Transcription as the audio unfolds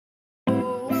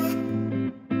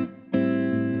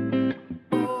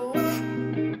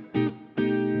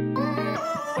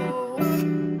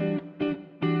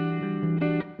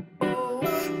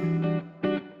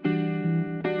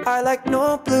I like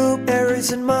no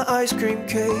blueberries in my ice cream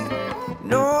cake.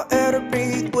 No air to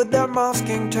breathe with that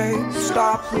masking tape.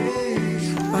 Stop,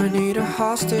 please. I need a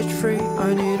hostage free.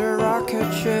 I need a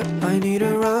rocket ship. I need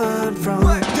to run from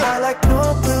it. I like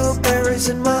no blueberries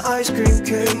in my ice cream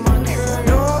cake.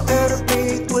 No air to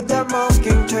breathe with that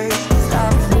masking tape.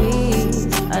 Stop,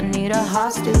 please. I need a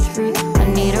hostage free. I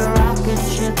need a rocket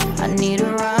ship. I need to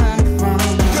run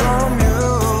from you.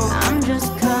 I'm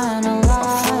just kinda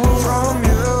lost From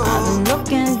you. I've been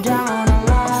looking down a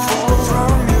lot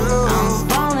From you. I'm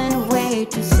falling way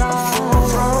too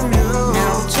soft From you.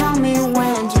 Now tell me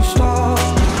when to Stop.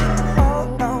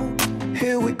 Oh, oh.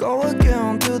 Here we go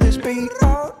again to this beat.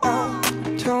 Oh, oh.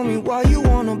 Tell me why you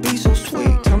wanna be so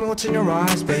sweet. Tell me what's in your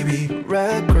eyes, baby.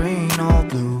 Red, green, or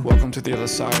blue. Welcome to the other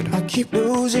side. I keep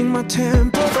losing my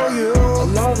temper for you. I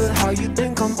love it how you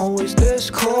think I'm always this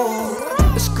cold.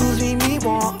 Excuse me,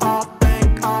 more I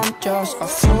think I'm just a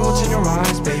fool. What's in your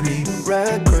eyes, baby?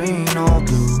 Red, green, or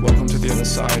blue. Welcome to the other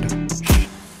side.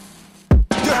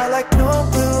 I like no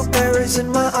blueberries in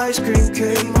my ice cream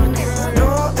cake.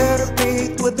 No air to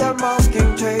breathe with that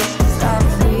masking tape. Stop,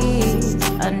 please.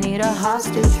 I need a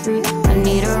hostage free. I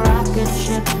need a rocket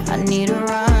ship. I need to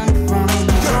run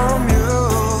From you.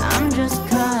 I'm just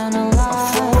kinda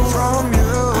lost From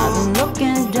you. I've been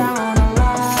looking down a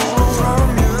lot From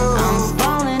you. I'm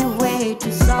falling way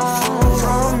too soft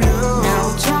From you. Now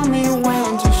tell me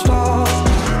when to Stop.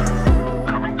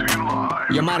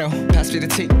 Your motto, pass me the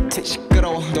tea,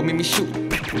 시끄러워, don't make me shoot.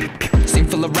 Scene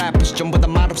full of rappers, 전부 다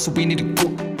말없어, we need to go.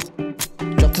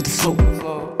 Drop to the floor,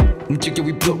 움직여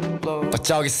we blow.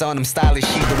 어쩌겠어, I'm stylish,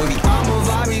 she the way we I'm a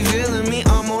vibe revealing me,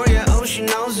 I'm more, yeah, oh, she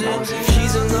knows it.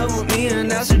 She's in love with me,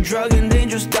 and that's a drug and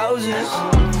dangerous doses.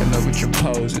 In love with your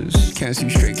poses. Can't see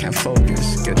straight, can't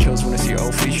focus. Get chills when I see your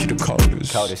old face, you the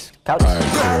coldest.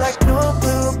 I like no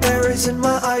blueberries in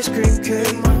my ice cream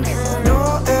cake.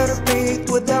 No air to breathe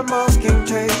with that masking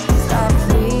tape. Stop,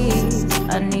 please.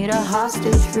 I need a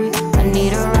hostage free. I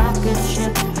need a rocket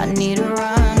ship. I need to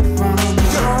run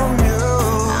From you.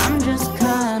 I'm just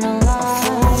kinda lost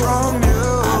From you.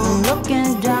 I've been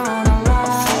looking down a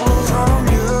lot From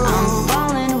you. I'm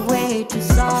falling way too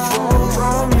soft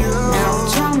From you. Now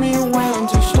tell me when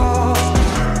to Stop.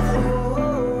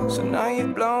 So now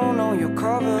you've blown all your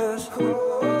covers.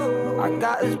 I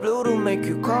got this blue to make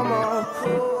you come up.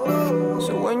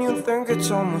 So when you think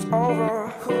it's almost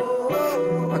over,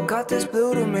 I got this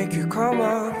blue to make you come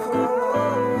up.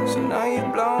 So now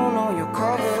you've blown all your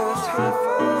covers.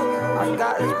 I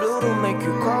got this blue to make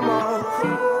you come up.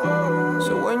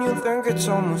 So when you think it's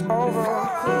almost over,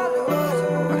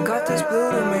 I got this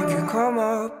blue to